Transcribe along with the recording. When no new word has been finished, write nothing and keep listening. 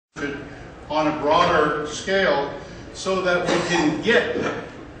on a broader scale so that we can get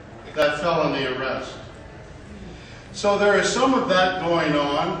that felony arrest. So there is some of that going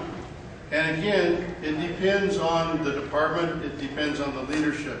on, and again, it depends on the department, it depends on the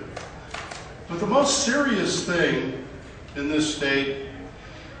leadership. But the most serious thing in this state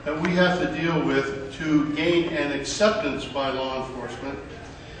that we have to deal with to gain an acceptance by law enforcement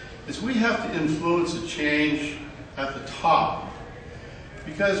is we have to influence a change at the top.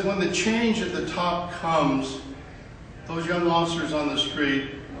 Because when the change at the top comes, those young officers on the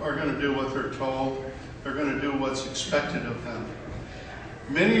street are going to do what they're told. They're going to do what's expected of them.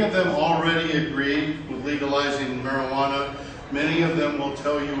 Many of them already agree with legalizing marijuana. Many of them will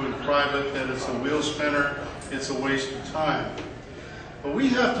tell you in private that it's a wheel spinner, it's a waste of time. But we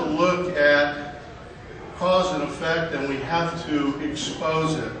have to look at cause and effect, and we have to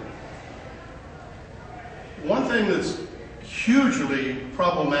expose it. One thing that's hugely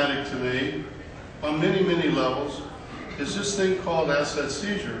problematic to me on many, many levels is this thing called asset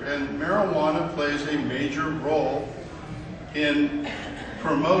seizure. And marijuana plays a major role in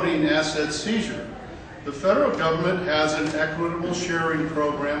promoting asset seizure. The federal government has an equitable sharing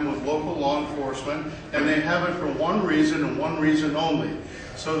program with local law enforcement, and they have it for one reason and one reason only,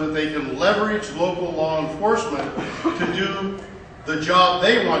 so that they can leverage local law enforcement to do the job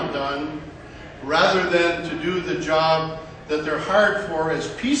they want done, rather than to do the job that they're hired for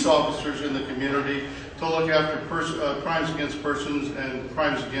as peace officers in the community to look after crimes against persons and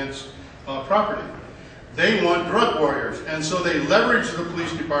crimes against property. They want drug warriors, and so they leverage the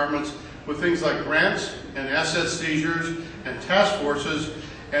police departments with things like grants and asset seizures and task forces,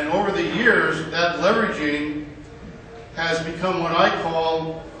 and over the years that leveraging has become what I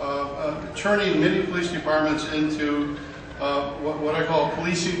call turning many police departments into what I call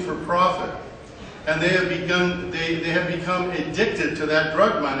policing for profit. And they have become addicted to that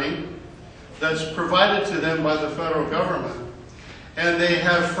drug money that's provided to them by the federal government. And they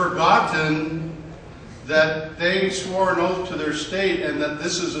have forgotten that they swore an oath to their state and that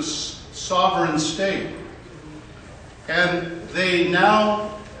this is a sovereign state. And they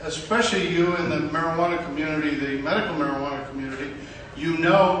now, especially you in the marijuana community, the medical marijuana community, you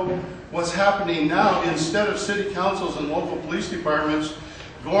know what's happening now. Instead of city councils and local police departments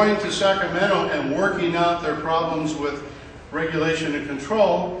going to Sacramento and working out their problems with regulation and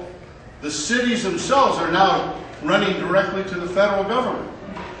control, the cities themselves are now running directly to the federal government.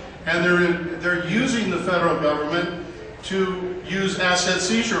 And they're using the federal government to use asset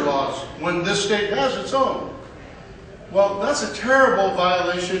seizure laws when this state has its own. Well, that's a terrible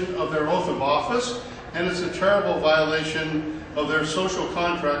violation of their oath of office, and it's a terrible violation of their social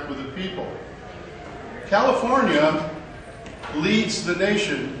contract with the people. California leads the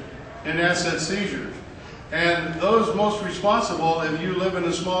nation in asset seizures. And those most responsible, if you live in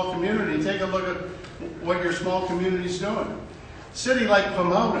a small community, take a look at what your small community is doing. A city like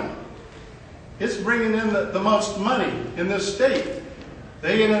Pomona, it's bringing in the most money in this state.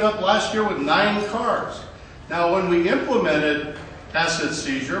 They ended up last year with 9 cars. Now, when we implemented asset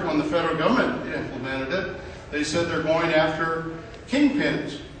seizure, when the federal government implemented it, they said they're going after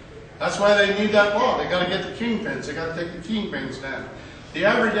kingpins. That's why they need that law. They got to get the kingpins. They got to take the kingpins down. The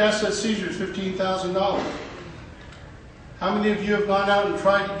average asset seizure is $15,000. How many of you have gone out and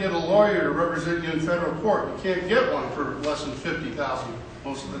tried to get a lawyer to represent you in federal court? You can't get one for less than $50,000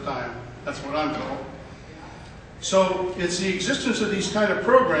 most of the time. That's what I'm told. So it's the existence of these kind of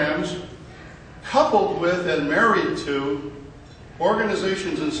programs coupled with and married to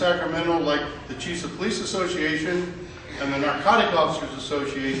organizations in Sacramento like the Chiefs of Police Association and the Narcotic Officers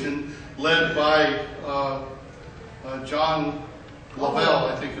Association, led by John Lavelle,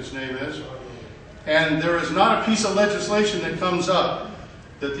 I think his name is. And there is not a piece of legislation that comes up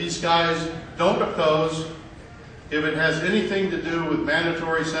that these guys don't oppose if it has anything to do with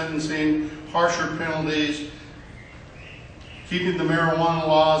mandatory sentencing, harsher penalties, keeping the marijuana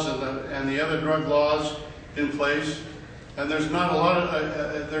laws and the other drug laws in place. And there's not a lot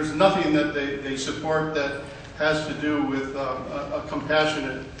of, there's nothing that they support that has to do with a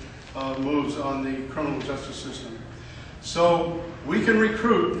compassionate moves on the criminal justice system. So we can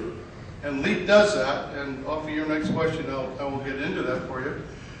recruit, and LEAP does that, and off of your next question I will get into that for you.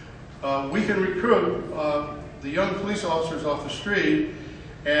 We can recruit the young police officers off the street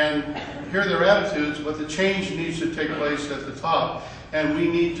and hear their attitudes, but the change needs to take place at the top. And we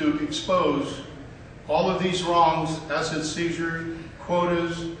need to expose all of these wrongs, asset seizure,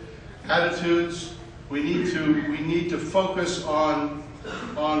 quotas, attitudes. We need to focus on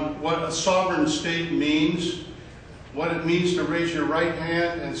what a sovereign state means, what it means to raise your right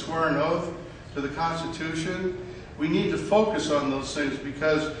hand and swear an oath to the Constitution. We need to focus on those things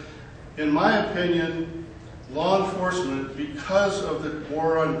because, in my opinion, law enforcement, because of the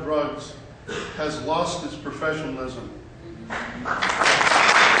war on drugs, has lost its professionalism.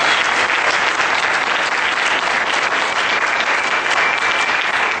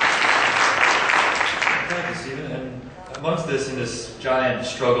 Thank you, Stephen. And amongst this, in this giant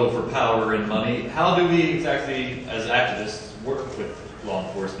struggle for power and money, how do we exactly, as activists, work with law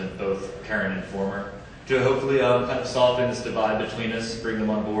enforcement, both current and former, to hopefully kind of soften this divide between us, bring them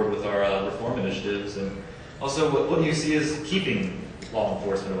on board with our reform initiatives? And also, what do you see as keeping law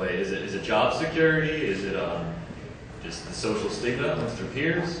enforcement away? Is it job security? Is it just the social stigma amongst their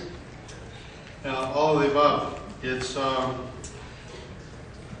peers? All of the above. It's,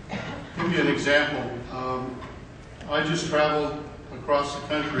 give you an example. I just traveled across the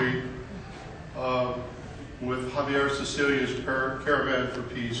country with Javier Cecilia's Caravan for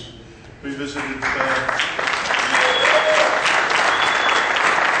Peace. We visited and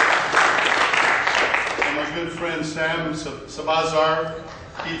my good friend Sam Sabazar,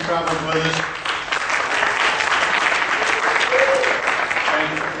 he traveled with us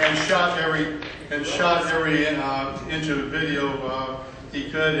and shot every inch of video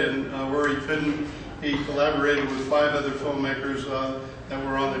he could, and where he couldn't, he collaborated with 5 other filmmakers that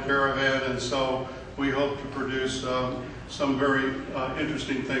were on the caravan, and so we hope to produce some very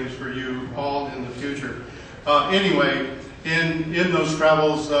interesting things for you all in the future. Anyway, in those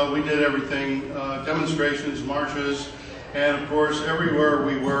travels, we did everything, demonstrations, marches, and of course, everywhere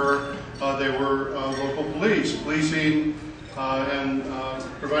we were, there were local police, policing and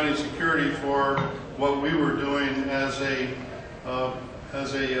providing security for what we were doing as a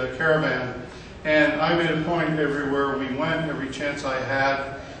caravan. And I made a point everywhere we went, every chance I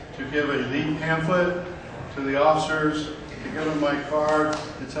had, to give a lead pamphlet to the officers, to give them my card,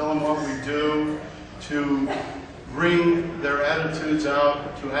 to tell them what we do, to bring their attitudes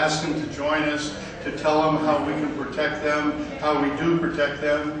out, to ask them to join us, to tell them how we can protect them, how we do protect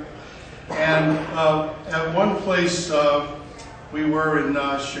them. And at one place, we were in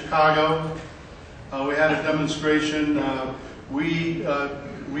Chicago. We had a demonstration. We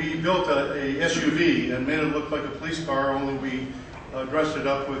built a SUV and made it look like a police car, only we dressed it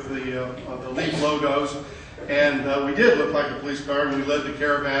up with the LEAP logos. And we did look like a police car, and we led the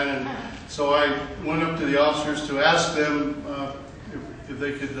caravan. And so I went up to the officers to ask them if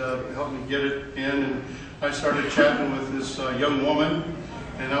they could help me get it in. And I started chatting with this young woman,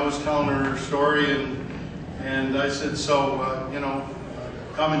 and I was telling her story. And I said, so, you know,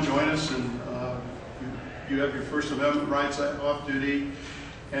 come and join us, and you have your First Amendment rights off duty.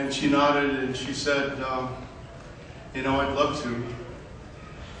 And she nodded, and she said, you know, I'd love to,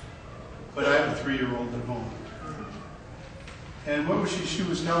 but I have a 3-year-old at home. And what she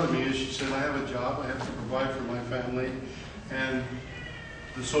was telling me is, she said, I have a job, I have to provide for my family, and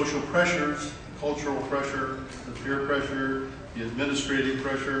the social pressures, the cultural pressure, the peer pressure, the administrative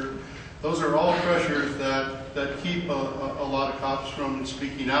pressure, those are all pressures that keep a lot of cops from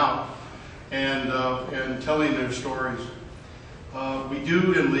speaking out and telling their stories. We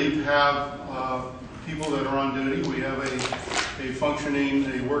do in LEAP have people that are on duty. We have a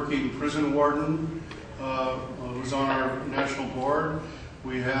working prison warden who's on our national board.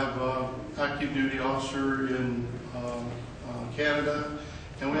 We have an active duty officer in Canada,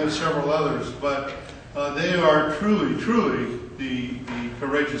 and we have several others. But they are truly, truly the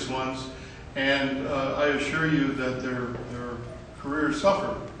courageous ones, and I assure you that their careers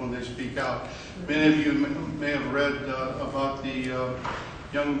suffer when they speak out. Many of you may have read about the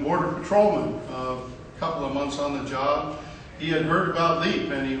young border patrolman a couple of months on the job. He had heard about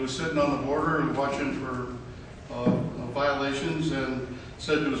LEAP, and he was sitting on the border and watching for violations, and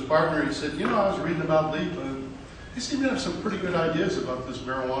said to his partner, he said, you know, I was reading about LEAP, and they seem to have some pretty good ideas about this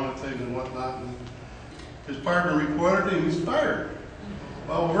marijuana thing and whatnot. And his partner reported him, he's fired.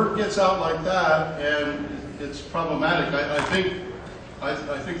 Well, word gets out like that, and it's problematic. I think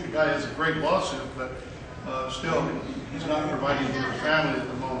the guy has a great lawsuit, but still, he's not providing for his family at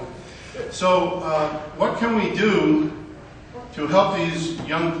the moment. So what can we do to help these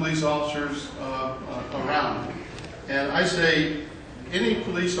young police officers around? And I say, any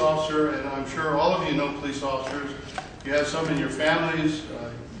police officer, and I'm sure all of you know police officers, you have some in your families,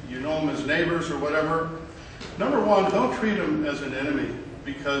 you know them as neighbors or whatever. Number one, don't treat them as an enemy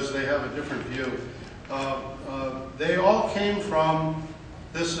because they have a different view. They all came from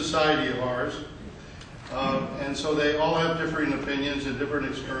this society of ours, and so they all have differing opinions and different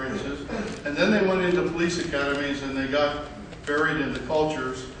experiences. And then they went into police academies and they got buried in the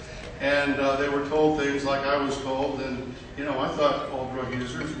cultures. And they were told things like I was told, and you know, I thought all drug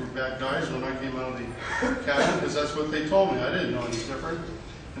users were bad guys when I came out of the cabinet, because that's what they told me. I didn't know any different.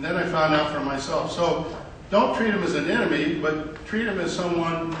 And then I found out for myself. So don't treat them as an enemy, but treat them as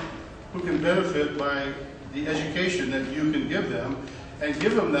someone who can benefit by the education that you can give them, and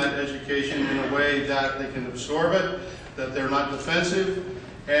give them that education in a way that they can absorb it, that they're not defensive,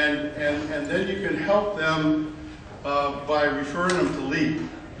 and then you can help them by referring them to LEAP.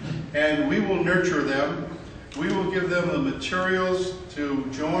 And we will nurture them. We will give them the materials to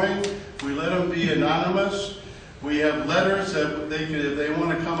join. We let them be anonymous. We have letters that they can, if they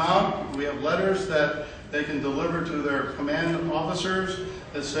want to come out, we have letters that they can deliver to their command officers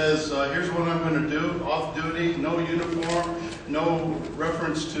that says, here's what I'm going to do, off duty, no uniform, no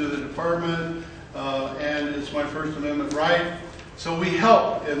reference to the department, and it's my First Amendment right. So we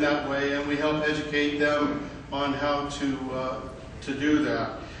help in that way, and we help educate them on how to do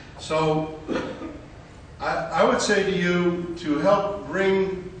that. So I would say to you, to help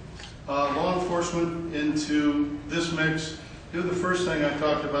bring law enforcement into this mix, do the first thing I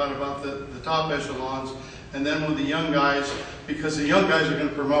talked about the top echelons, and then with the young guys, because the young guys are going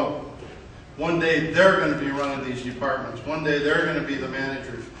to promote. One day they're going to be running these departments. One day they're going to be the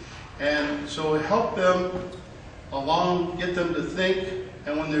managers. And so help them along, get them to think,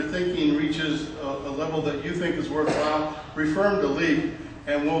 and when their thinking reaches a level that you think is worthwhile, refer them to LEAP,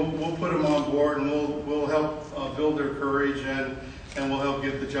 and we'll put them on board, and we'll help build their courage, and we'll help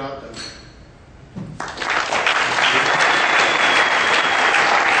get the job done.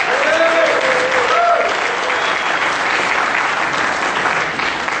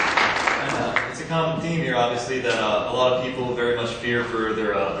 It's a common theme here, obviously, that a lot of people very much fear for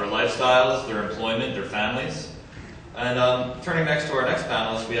their lifestyles, their employment, their families. And turning next to our next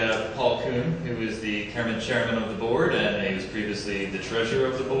panelist, we have Paul Kuhn, who is the chairman of the board, and he was previously the treasurer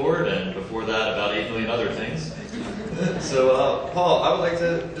of the board, and before that, about 8 million other things. So, Paul, I would like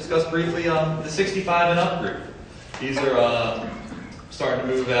to discuss briefly the 65 and up group. These are starting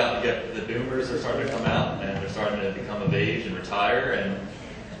to move out. The boomers are starting to come out, and they're starting to become of age and retire,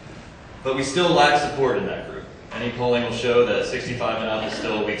 but we still lack support in that group. Any polling will show that 65 and up is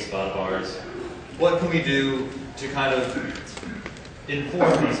still a weak spot of ours. What can we do to kind of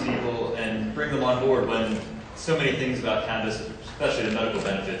inform these people and bring them on board when so many things about cannabis, especially the medical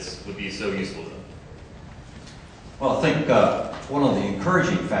benefits, would be so useful to them? Well, I think one of the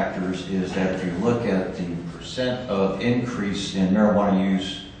encouraging factors is that if you look at the percent of increase in marijuana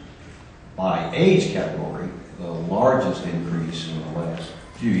use by age category, the largest increase in the last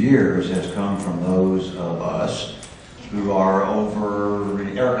few years has come from those of us who are over,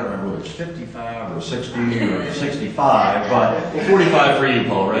 Eric, I don't remember whether it's 55 or 60 or 65, but... 45 for you,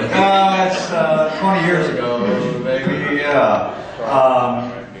 Paul, right? It's 20 years ago, maybe, yeah.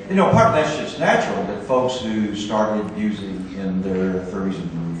 You know, part of that's just natural, that folks who started using in their 30s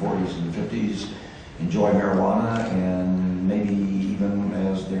and 40s and 50s enjoy marijuana, and maybe even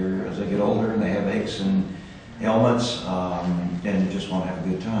as they get older and they have aches and ailments, and just want to have a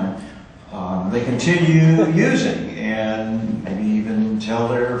good time. They continue using and maybe even tell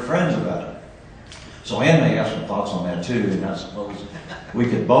their friends about it. So Ann may have some thoughts on that too, and I suppose we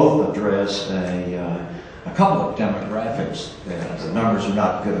could both address a couple of demographics that the numbers are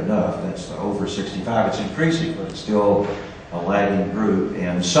not good enough. That's the over 65. It's increasing, but it's still a lagging group.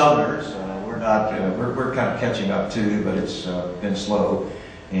 And Southerners, we're kind of catching up too, but it's been slow,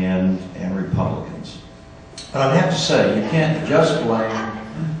 and Republicans. But I'd have to say, you can't just blame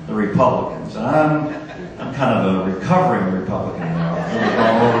the Republicans. And I'm kind of a recovering Republican now.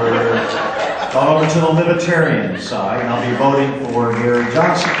 I've gone over to the Libertarian side, and I'll be voting for Gary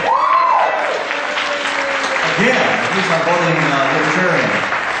Johnson. Again, at least I'm voting Libertarian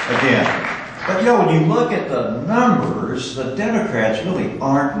again. But you know, when you look at the numbers, the Democrats really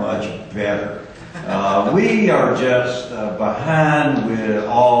aren't much better. We are just behind with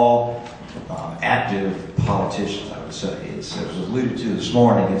all active politicians, I would say. It was alluded to this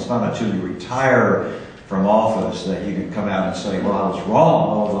morning, it's not until you retire from office that you can come out and say, well, I was wrong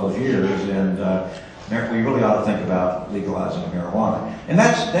all those years, and we really ought to think about legalizing marijuana. And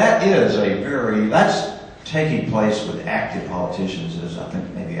that's taking place with active politicians, as I think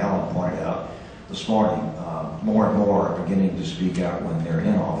maybe Alan pointed out this morning. More and more are beginning to speak out when they're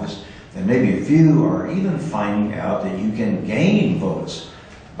in office, and maybe a few are even finding out that you can gain votes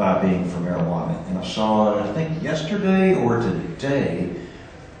by being for marijuana. And I saw, I think yesterday or today,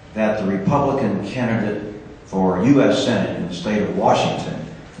 that the Republican candidate for U.S. Senate in the state of Washington,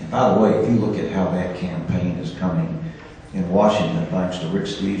 and by the way, if you look at how that campaign is coming in Washington, thanks to Rick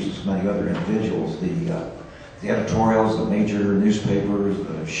Steves and so many other individuals, the the editorials, the major newspapers,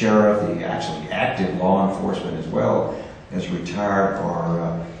 the sheriff, the actually active law enforcement as well as retired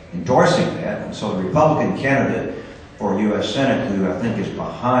are endorsing that. And so the Republican candidate for U.S. Senate, who I think is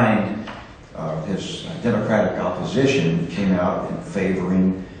behind his Democratic opposition, came out in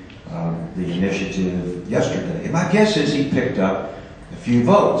favoring the initiative yesterday. And my guess is he picked up a few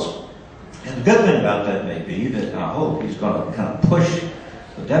votes. And the good thing about that may be that I hope he's going to kind of push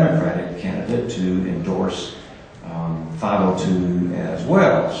the Democratic candidate to endorse 502 as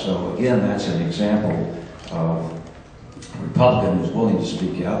well. So again, that's an example of a Republican who's willing to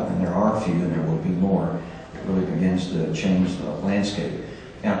speak out, and there are a few, and there will be more. It really begins to change the landscape.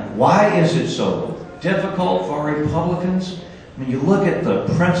 Now, why is it so difficult for Republicans? When you look at the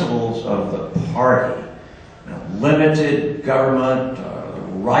principles of the party, limited government,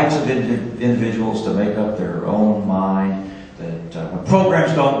 rights of individuals to make up their own mind, that when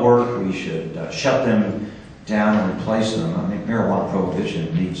programs don't work, we should shut them down and replace them. I mean, marijuana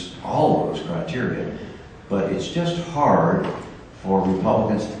prohibition meets all of those criteria, but it's just hard for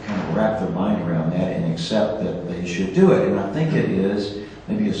Republicans to kind of wrap their mind around that and accept that they should do it. And I think it is,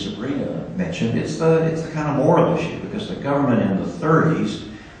 maybe as Sabrina mentioned, it's the kind of moral issue, because the government in the 30s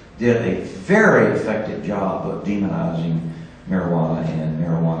did a very effective job of demonizing marijuana and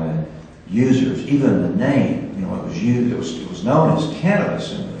marijuana users. Even the name, it was used, it was known as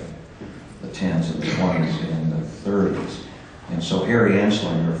cannabis in the 10s and the 20s and the 30s. And so Harry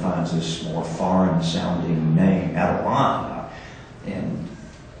Anslinger finds this more foreign-sounding name, marijuana, and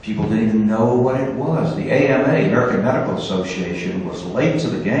people didn't even know what it was. The AMA, American Medical Association, was late to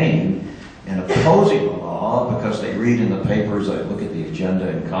the game in opposing the law because they read in the papers, they look at the agenda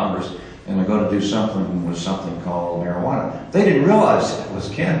in Congress, and they're going to do something with something called marijuana. They didn't realize it was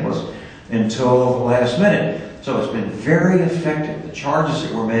cannabis until the last minute. So it's been very effective. The charges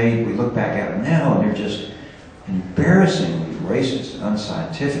that were made, we look back at them now, and they're just embarrassingly racist and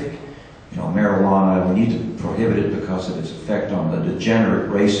unscientific. Marijuana, we need to prohibit it because of its effect on the degenerate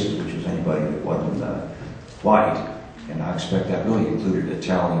races, which was anybody that wasn't white. And I expect that really included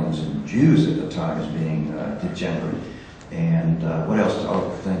Italians and Jews at the time as being degenerate. And what else?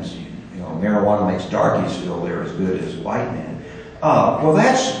 Other things. Marijuana makes darkies feel they're as good as white men. Well,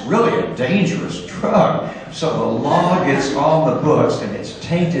 that's really a dangerous drug. So the law gets on the books, and it's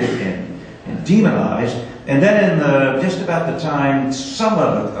tainted and demonized. And then in just about the time, some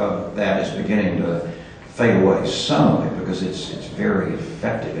of that is beginning to fade away, some of it, because it's very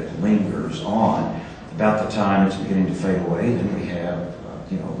effective. It lingers on. About the time it's beginning to fade away, then we have,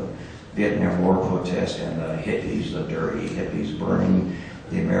 the Vietnam War protest and the hippies, the dirty hippies burning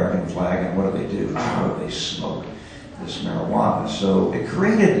the American flag. And what do? How do they smoke this marijuana? So it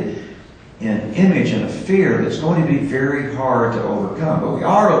created an image and a fear that's going to be very hard to overcome. But we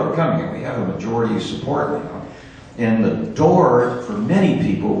are overcoming it. We have a majority support now. And the door for many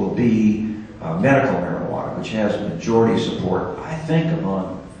people will be medical marijuana, which has majority support, I think,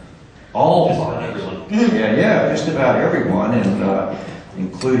 among all parties. Yeah, just about everyone, and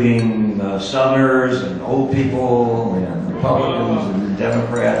including Southerners and old people and Republicans and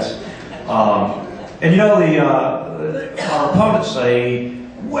Democrats. And our opponents say,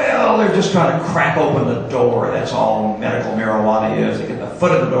 well, they're just trying to crack open the door. That's all medical marijuana is. They get the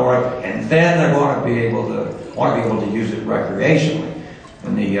foot in the door, and then they're going to be able to use it recreationally.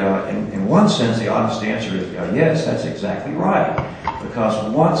 And in one sense, the honest answer is yes, that's exactly right.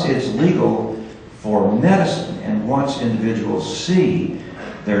 Because once it's legal for medicine, and once individuals see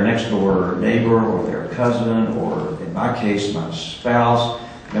their next door neighbor or their cousin, or in my case, my spouse,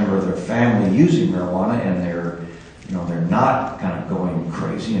 member of their family using marijuana, and they're not kind of going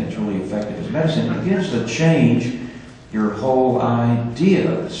crazy, and it's really effective as medicine, it begins to change your whole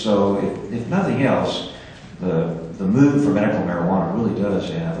idea. So if nothing else, the move for medical marijuana really does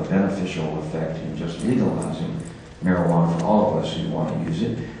have a beneficial effect in just legalizing marijuana for all of us who want to use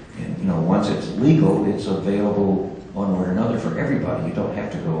it. And once it's legal, it's available one way or another for everybody. You don't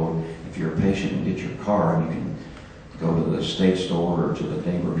have to go, if you're a patient, and get your card. You can go to the state store or to the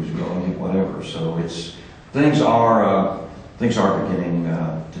neighbor who's growing it, whatever. So things are beginning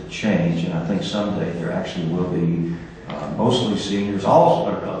to change, and I think someday there actually will be mostly seniors,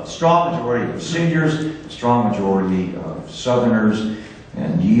 a strong majority of seniors, a strong majority of Southerners,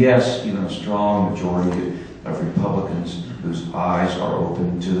 and yes, even a strong majority of Republicans whose eyes are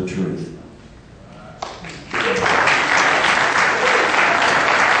open to the truth.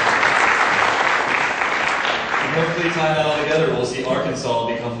 Hopefully, tie that all together, we'll see Arkansas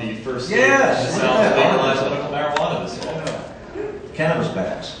become the first state in the South to legalize medical marijuana this fall. Cannabis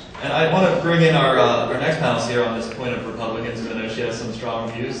bags. And I want to bring in our next panelist here on this point of Republicans, because I know she has some strong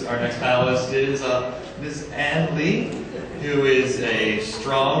views. Our next panelist is Ms. Ann Lee, who is a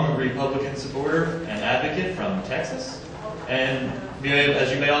strong Republican supporter and advocate from Texas. And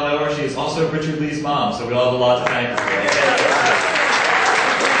as you may all know her, she's also Richard Lee's mom, so we all have a lot to thank her for.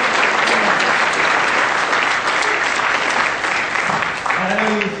 I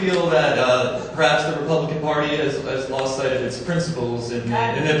know you feel that perhaps the Republican Party has lost sight of its principles in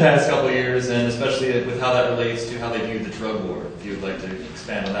the past couple of years, and especially with how that relates to how they view the drug war. If you would like to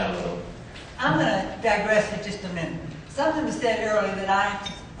expand on that a little. I'm going to digress for just a minute. Something was said earlier that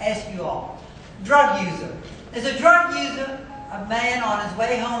I ask you all. Drug user. Is a drug user a man on his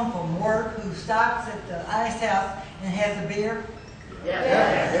way home from work who stops at the ice house and has a beer?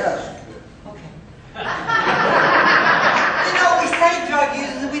 Yes. Okay. You know, we say drug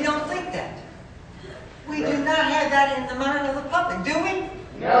users and we don't think that. We do not have that in the mind of the public, do we?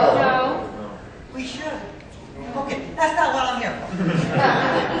 No. We should. Okay, that's not what I'm here for.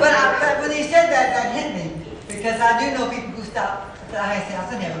 but when he said that, that hit me, because I do know people who stop at the ice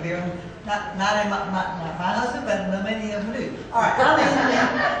house and have a beer. Not my husband, but many of them do. All right, I'm Indian,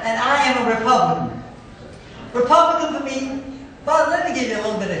 and I am a Republican. Republican for me, well, let me give you a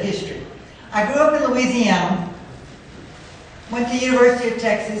little bit of history. I grew up in Louisiana, went to the University of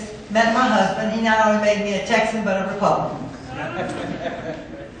Texas, met my husband. He not only made me a Texan, but a Republican,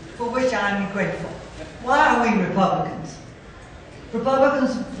 for which I'm grateful. Why are we Republicans?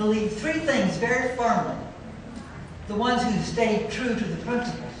 Republicans believe three things very firmly. The ones who stayed true to the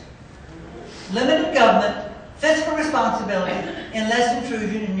principles. Limited government, fiscal responsibility, and less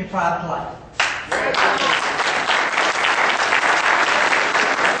intrusion in your private life.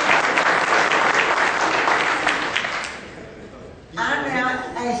 I now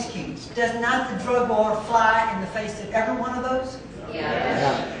ask you, does not the drug war fly in the face of every one of those?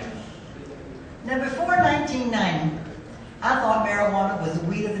 Yeah. Now, before 1990, I thought marijuana was the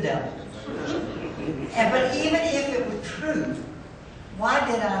weed of the devil. But even if it were true, why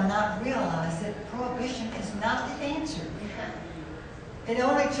did I not realize that prohibition is not the answer? It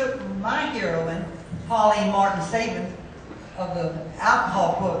only took my heroine, Pauline Martin Sabin, of the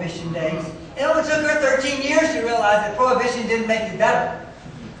alcohol prohibition days, it only took her 13 years to realize that prohibition didn't make it better.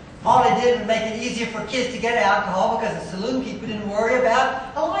 All it did was make it easier for kids to get alcohol because the saloon keeper didn't worry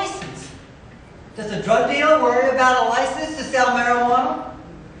about a license. Does a drug dealer worry about a license to sell marijuana?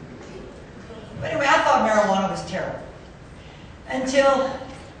 But anyway, I thought marijuana was terrible. Until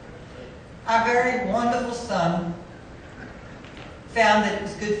our very wonderful son found that it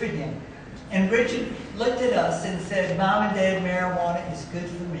was good for him. And Richard looked at us and said, Mom and Dad, marijuana is good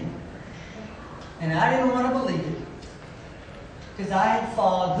for me. And I didn't want to believe it, because I had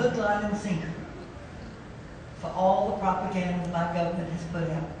followed hook, line, and sinker for all the propaganda my government has put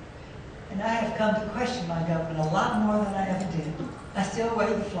out. And I have come to question my government a lot more than I ever did. I still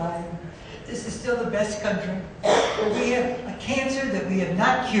wave the flag. This is still the best country. We have a cancer that we have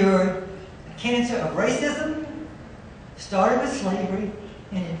not cured, a cancer of racism, started with slavery,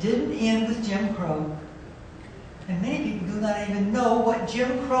 and it didn't end with Jim Crow. And many people do not even know what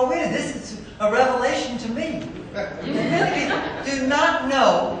Jim Crow is. This is a revelation to me. And many people do not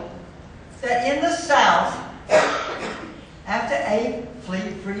know that in the South, after Abe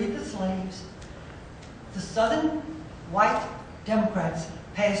freed the slaves, the Southern white Democrats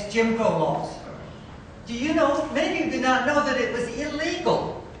passed Jim Crow laws. Do you know, many people do not know that it was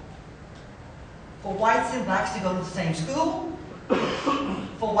illegal for whites and blacks to go to the same school,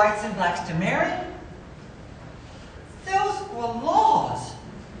 for whites and blacks to marry. Those were laws.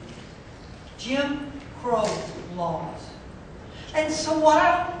 Jim Crow laws. And so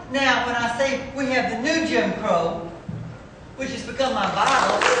now when I say we have the new Jim Crow, which has become my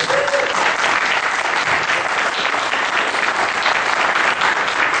Bible,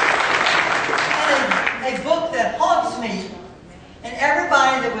 and a book that haunts me, and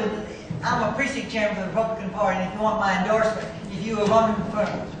everybody that was, I'm a precinct chairman for the Republican Party, and if you want my endorsement, if you were running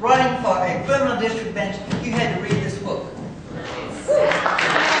for a criminal district bench, you had to read this book.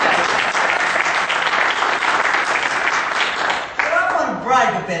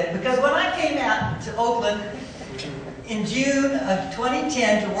 Brag a bit, because when I came out to Oakland in June of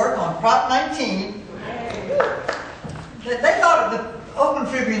 2010 to work on Prop 19, they thought, the Oakland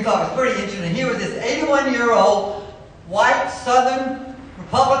Tribune thought it was pretty interesting. Here was this 81-year-old white Southern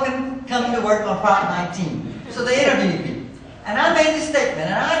Republican coming to work on Prop 19. So they interviewed me. And I made this statement,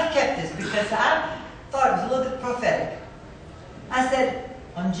 and I've kept this because I thought it was a little bit prophetic. I said,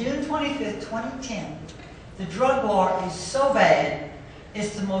 on June 25th, 2010, the drug war is so bad,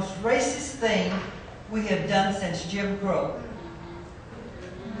 it's the most racist thing we have done since Jim Crow.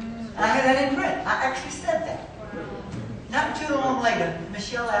 I had that in print. I actually said that. Not too long later,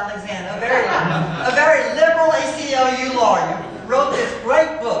 Michelle Alexander, a very liberal ACLU lawyer, wrote this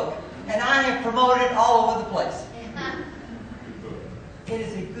great book, and I have promoted it all over the place. It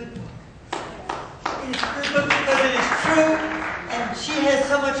is a good book. It is a good book because it is true, and she has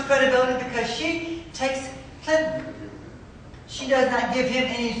so much credibility because she takes Clinton. She does not give him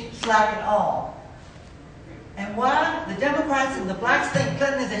any slack at all. And why the Democrats and the blacks think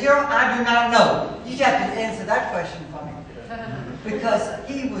Clinton is a hero, I do not know. You have to answer that question for me. Because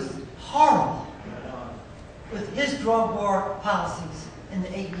he was horrible with his drug war policies in the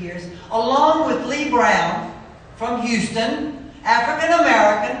 8 years, along with Lee Brown from Houston,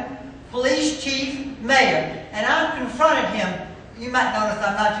 African-American, police chief, mayor. And I confronted him. You might notice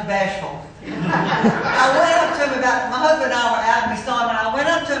I'm not too bashful. I went up to him my husband and I were out and we saw him, and I went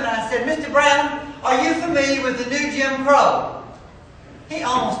up to him and I said, Mr. Brown, are you familiar with the new Jim Crow? He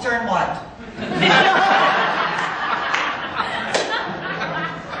almost turned white.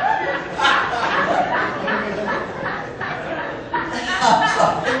 I'm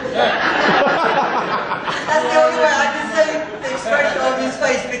sorry. That's the only way I can say the expression on his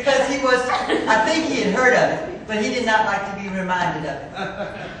face, because he was, I think he had heard of it, but he did not like to be reminded of it.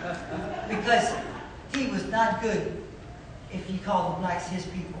 Because he was not good, if you call the blacks his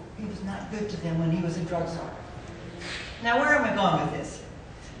people. He was not good to them when he was a drug czar. Now, where am I going with this?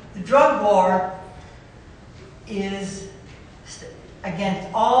 The drug war is against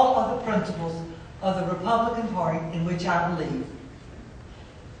all of the principles of the Republican Party in which I believe.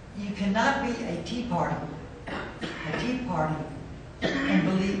 You cannot be a Tea Party, and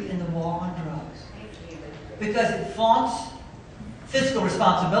believe in the war on drugs. Because it flaunts fiscal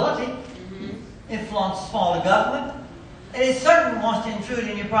responsibility, it flaunts smaller government, and it certainly wants to intrude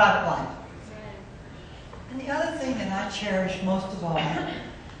in your private life. And the other thing that I cherish most of all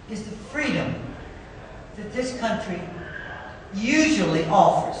is the freedom that this country usually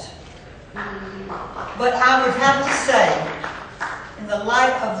offers. But I would have to say, in the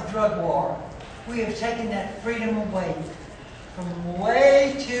light of the drug war, we have taken that freedom away from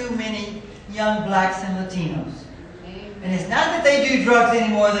way too many young blacks and Latinos. And it's not that they do drugs any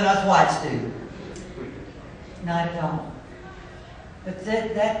more than us whites do. Not at all. But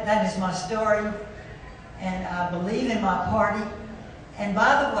that is my story, and I believe in my party. And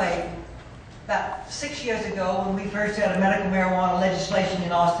by the way, about 6 years ago, when we first had a medical marijuana legislation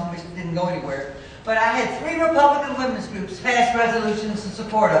in Austin, which didn't go anywhere, but I had 3 Republican women's groups pass resolutions in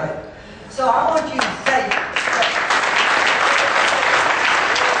support of it. So I want you to say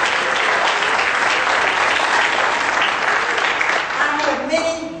I have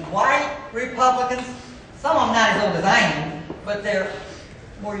many white Republicans, some of them not as old as I am, but they're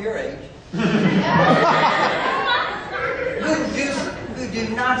more your age, who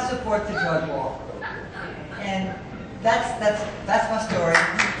do not support the drug war. And that's my story.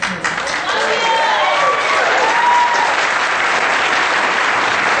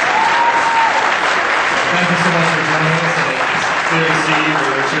 Thank you so much for joining us, and it's clear to see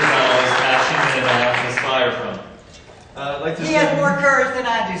where Richard got all his passion and his fire from. I'd like to He has more courage than I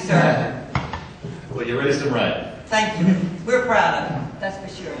do, sir. Well, you raised him right. Thank you. We're proud of him, that's for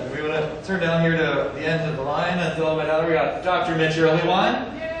sure. We want to turn down here to the end of the line until we got Dr. Mitch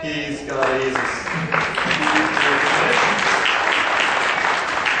Earleywine. He's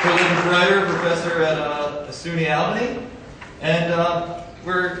prolific writer, professor at SUNY Albany, and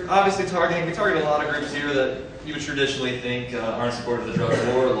we're obviously we target a lot of groups here that you would traditionally think aren't supportive of the drug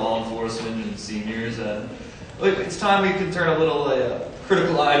war, law enforcement, and seniors. And it's time we can turn a little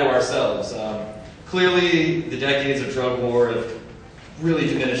critical eye to ourselves. Clearly, the decades of drug war have really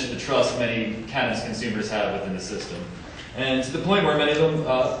diminished the trust many cannabis consumers have within the system. And to the point where many of them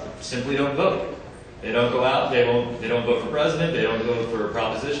simply don't vote. They don't go out, they don't vote for president, they don't vote for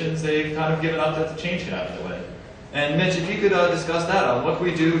propositions, they've kind of given up that the change can happen that way. And Mitch, if you could discuss that on what can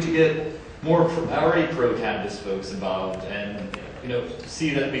we do to get more already pro-cannabis folks involved and see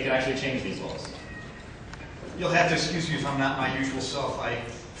that we can actually change these laws. You'll have to excuse me if I'm not my usual self. I,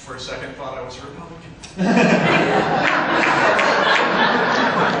 for a second, thought I was a Republican.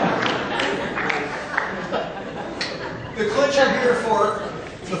 The clincher here for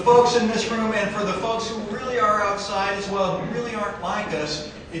the folks in this room and for the folks who really are outside as well, who really aren't like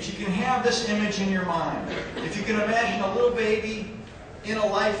us, if you can have this image in your mind. If you can imagine a little baby in a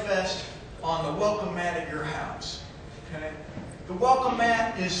life vest on the welcome mat at your house. Okay? The welcome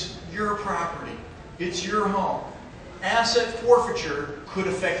mat is your property. It's your home. Asset forfeiture could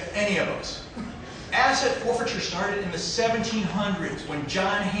affect any of us. Asset forfeiture started in the 1700s when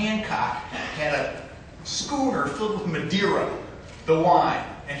John Hancock had a schooner filled with Madeira, the wine,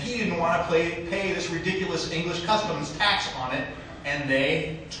 and he didn't want to pay this ridiculous English customs tax on it, and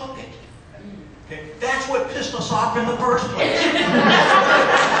they took it. Okay? That's what pissed us off in the first place.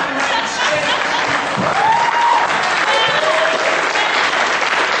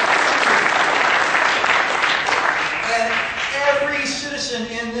 And every citizen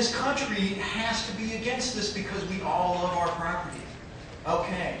in this country has to be against this because we all love our property.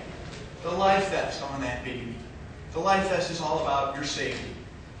 Okay, the life vest on that baby. The life vest is all about your safety.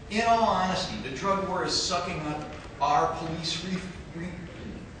 In all honesty, the drug war is sucking up our police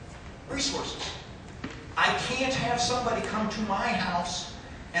resources. I can't have somebody come to my house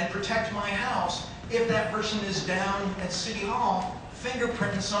and protect my house if that person is down at City Hall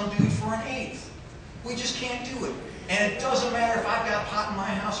fingerprinting some dude for an eighth. We just can't do it. And it doesn't matter if I've got pot in my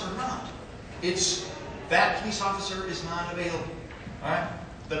house or not. It's that police officer is not available. All right?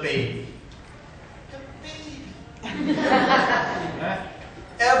 The baby. The baby. All right?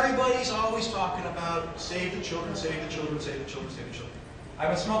 Everybody's always talking about save the children, save the children, save the children, save the children. I've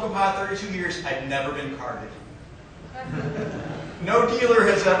been smoking pot 32 years. I've never been carded. No dealer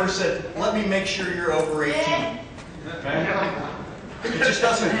has ever said, let me make sure you're over 18. Right? It just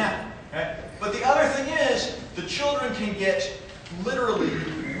doesn't happen. Right? But the other thing is, the children can get literally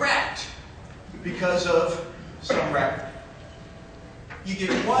wrecked because of some record. You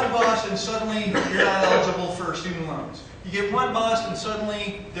get one bust and suddenly you're not eligible for student loans. You get one bust and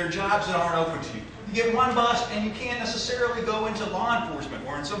suddenly there are jobs that aren't open to you. You get one bust and you can't necessarily go into law enforcement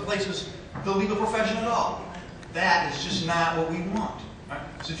or in some places the legal profession at all. That is just not what we want. Right?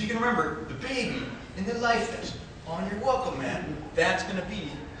 So if you can remember the baby in the life vest on your welcome mat, that's going to be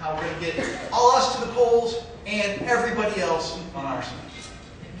how we're going to get all us to the polls and everybody else on our side.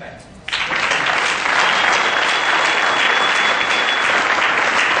 Thanks.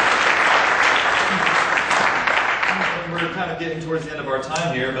 We're kind of getting towards the end of our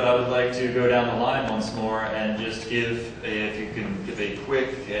time here, but I would like to go down the line once more and just give, if you can give a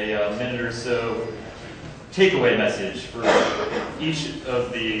quick, minute or so takeaway message for each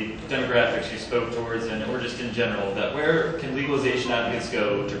of the demographics you spoke towards, and or just in general, that where can legalization advocates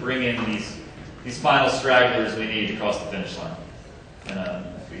go to bring in these final stragglers we need to cross the finish line? And I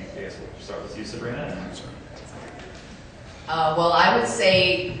guess we'll start with you, Sabrina. Well, I would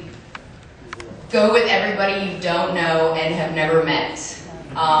say go with everybody you don't know and have never met.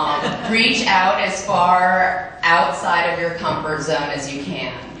 Reach out as far outside of your comfort zone as you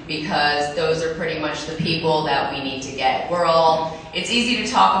can, because those are pretty much the people that we need to get. It's easy to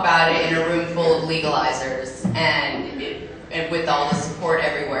talk about it in a room full of legalizers and with all the support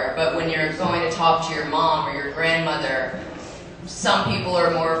everywhere, but when you're going to talk to your mom or your grandmother, some people are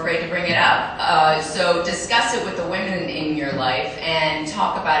more afraid to bring it up. So discuss it with the women in your life and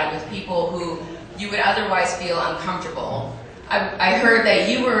talk about it with people who you would otherwise feel uncomfortable. I heard that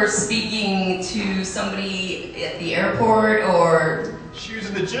you were speaking to somebody at the airport, or she was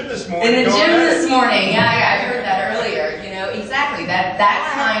in the gym this morning. In the gym this morning, yeah, I heard that earlier. You know, exactly that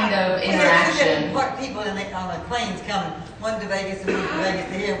kind of interaction. What people on the planes coming, one to Vegas and one to Vegas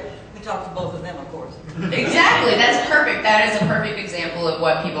to here. We talked to both of them, of course. Exactly, that's perfect. That is a perfect example of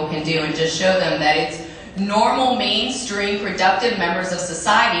what people can do, and just show them that it's normal, mainstream, productive members of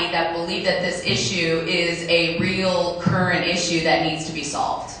society that believe that this issue is a real, current issue that needs to be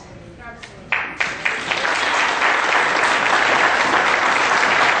solved. Any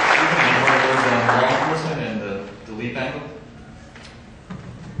more words on law enforcement and the leap angle?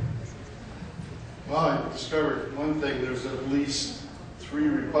 Well, I discovered one thing. There's at least 3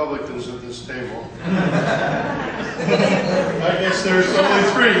 Republicans at this table. I guess there's only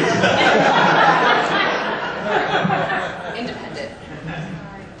 3. Independent.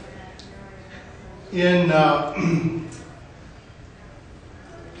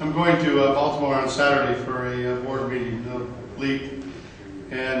 I'm going to Baltimore on Saturday for a board meeting of LEAP,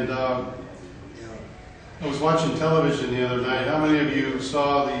 and I was watching television the other night. How many of you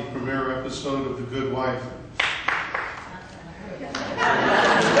saw the premiere episode of The Good Wife?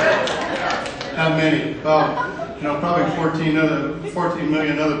 Not many. Well, probably 14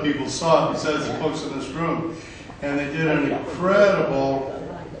 million other people saw it besides the folks in this room. And they did an incredible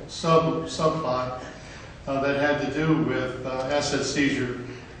subplot that had to do with asset seizure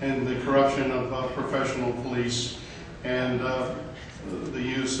and the corruption of professional police and the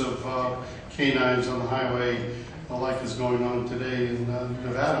use of canines on the highway like is going on today in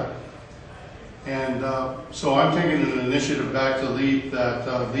Nevada. And so I'm taking an initiative back to LEAP that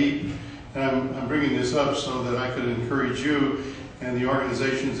LEAP, and I'm bringing this up so that I could encourage you and the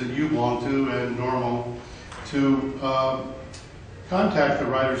organizations that you belong to and NORML to contact the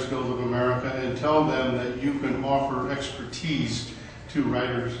Writers Guild of America and tell them that you can offer expertise to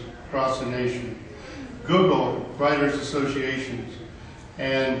writers across the nation. Google writers associations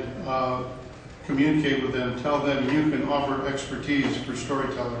and communicate with them. Tell them you can offer expertise for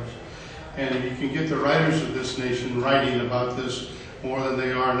storytellers. And if you can get the writers of this nation writing about this more than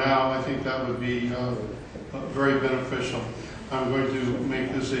they are now, I think that would be very beneficial. I'm going to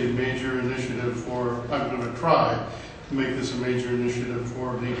make this a major initiative for, I'm going to try to make this a major initiative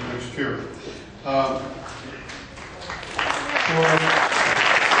for the next year.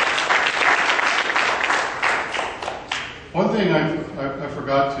 One thing I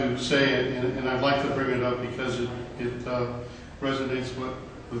forgot to say, and I'd like to bring it up because it resonates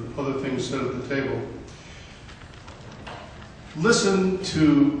with other things said at the table. Listen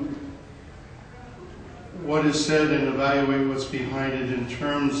to what is said and evaluate what's behind it in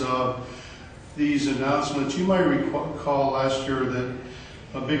terms of these announcements. You might recall last year that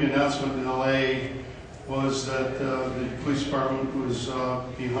a big announcement in LA was that the police department was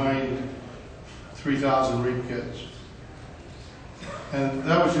behind 3,000 rape kits. And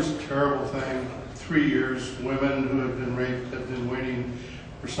that was just a terrible thing. 3 years, women who have been raped have been waiting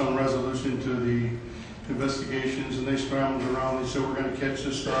for some resolution to the investigations, and they scrambled around. They said, we're going to catch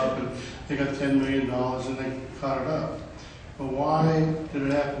this stuff, and they got $10 million, and they caught it up. But why did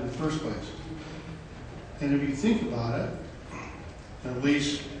it happen in the first place? And if you think about it, at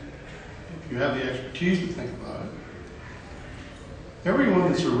least if you have the expertise to think about it, everyone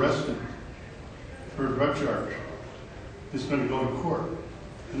that's arrested for a drug charge is going to go to court.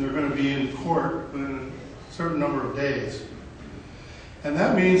 And they're going to be in court within a certain number of days. And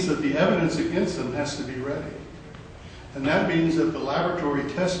that means that the evidence against them has to be ready. And that means that the laboratory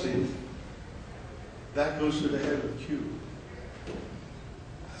testing, that goes to the head of the queue.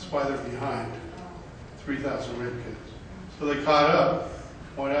 That's why they're behind 3,000 rape kits. So they caught up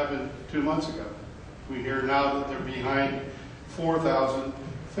what happened 2 months ago. We hear now that they're behind 4,000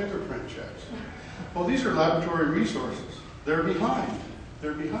 fingerprint checks. Well, these are laboratory resources. They're behind.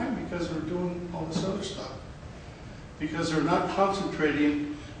 They're behind because they're doing all this other stuff. Because they're not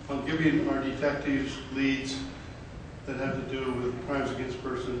concentrating on giving our detectives leads that have to do with crimes against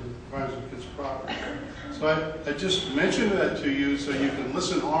person, crimes against property. So I just mentioned that to you so you can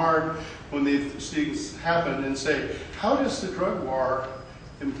listen hard when these things happen and say, how does the drug war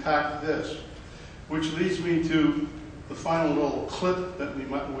impact this? Which leads me to the final little clip that we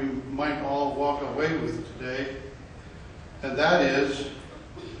might all walk away with today, and that is,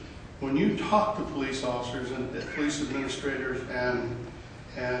 when you talk to police officers and police administrators and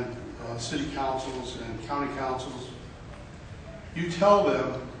city councils and county councils, you tell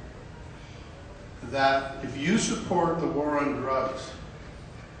them that if you support the war on drugs,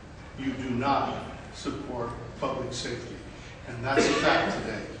 you do not support public safety. And that's a fact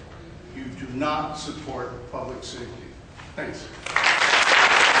today. You do not support public safety. Thanks.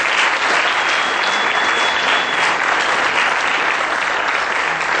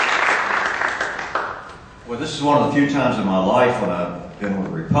 Well, this is one of the few times in my life when I've been with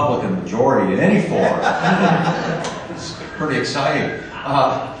a Republican majority in any form. It's pretty exciting.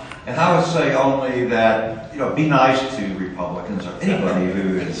 And I would say only that, be nice to Republicans or anybody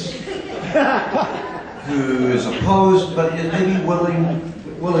who is opposed, but maybe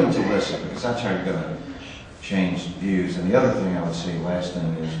willing to listen, because that's how you're going to change views. And the other thing I would say, last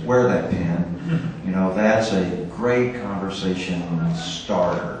thing, is wear that pin. That's a great conversation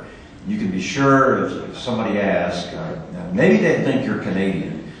starter. You can be sure if somebody asks, maybe they think you're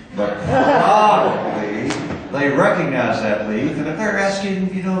Canadian, but probably they recognize that leaf. And if they're asking,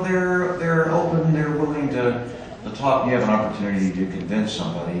 they're open, they're willing to talk. You have an opportunity to convince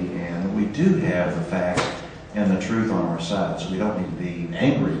somebody, and we do have the facts and the truth on our side. So we don't need to be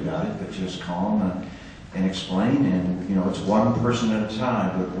angry about it, but just calm and explain. And it's one person at a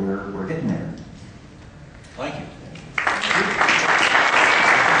time, but we're getting there. Thank you.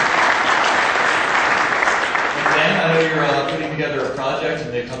 I know you're putting together a project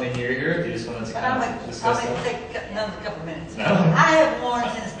in the coming year here. If you just wanted to discuss that. I'm going to take another couple minutes. No. I have worn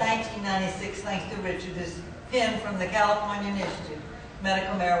since 1996, thanks to Richard, this pin from the California Initiative,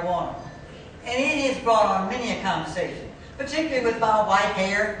 Medical Marijuana. And it has brought on many a conversation, particularly with my white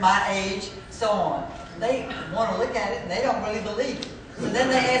hair, my age, so on. They want to look at it and they don't really believe it. So then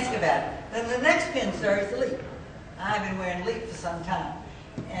they ask about it. Then the next pin, sir, is the leap. I've been wearing leap for some time.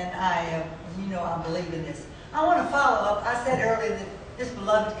 And I believe in this. I want to follow up. I said earlier that this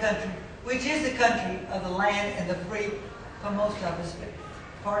beloved country, which is the country of the land and the free for most of us, but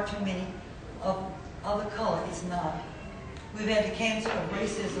far too many of the color, it's not. We've had the cancer of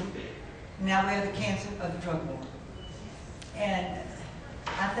racism. Now we have the cancer of the drug war. And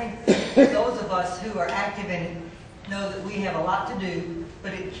I think those of us who are active in it know that we have a lot to do,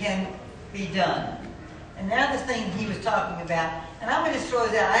 but it can be done. And now this thing he was talking about, and I'm going to throw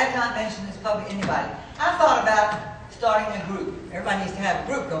this out. I have not mentioned this public to anybody. I thought about starting a group. Everybody needs to have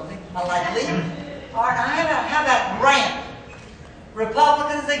a group, don't they? I like leading. All right, how about RAMP?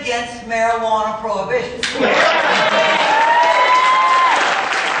 Republicans Against Marijuana Prohibition.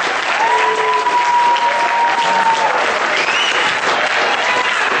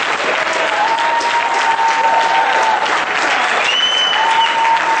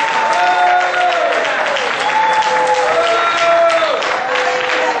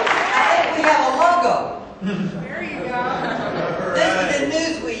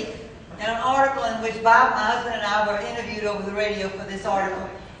 Bob, my husband, and I were interviewed over the radio for this article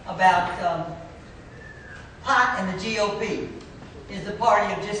about pot and the GOP. Is the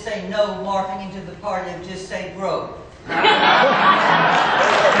party of just say no morphing into the party of just say grow? I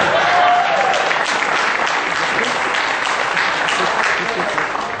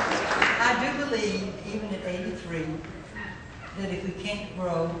do believe, even at 83, that if we can't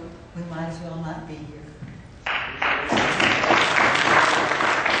grow, we might as well not be here.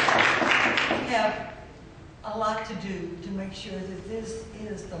 We have a lot to do to make sure that this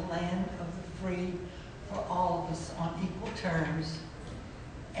is the land of the free for all of us on equal terms.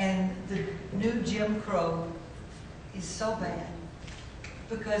 And the new Jim Crow is so bad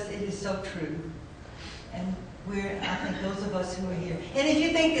because it is so true. And I think those of us who are here. And if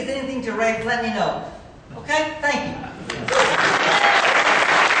you think there's anything to raise, let me know. Okay? Thank you.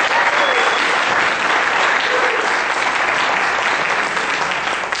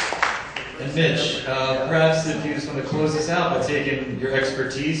 And Mitch, perhaps if you just want to close this out by taking your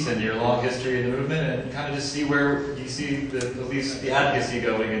expertise and your long history in the movement and kind of just see where you see at least the advocacy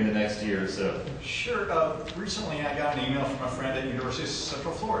going in the next year or so. Sure. Recently I got an email from a friend at University of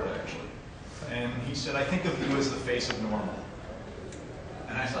Central Florida, actually. And he said, I think of you as the face of NORML.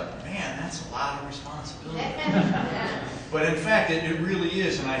 And I thought, man, that's a lot of responsibility. But in fact, it really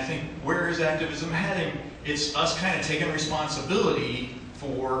is. And I think where is activism heading? It's us kind of taking responsibility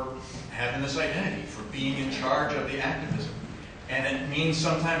for having this identity, for being in charge of the activism. And it means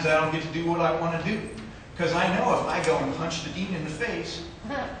sometimes I don't get to do what I want to do. Because I know if I go and punch the dean in the face,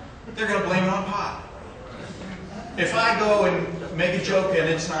 they're going to blame it on pot. If I go and make a joke and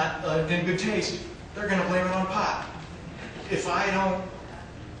it's not in good taste, they're going to blame it on pot. If I don't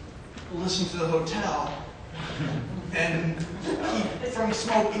listen to the hotel and keep from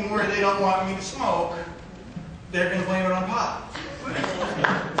smoking where they don't want me to smoke, they're going to blame it on pot.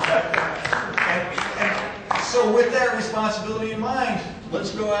 And so with that responsibility in mind,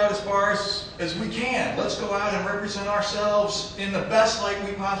 let's go out as far as we can. Let's go out and represent ourselves in the best light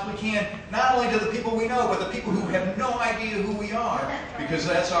we possibly can, not only to the people we know, but the people who have no idea who we are, because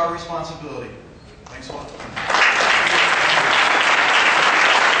that's our responsibility. Thanks a lot.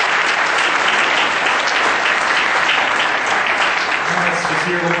 Let's just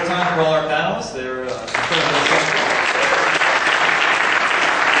hear one more time for all our panelists. They're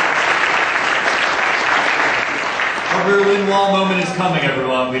Our Berlin Wall moment is coming,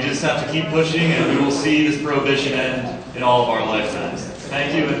 everyone. We just have to keep pushing, and we will see this prohibition end in all of our lifetimes.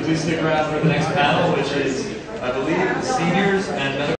 Thank you, and please stick around for the next panel, which is, I believe, seniors and medical.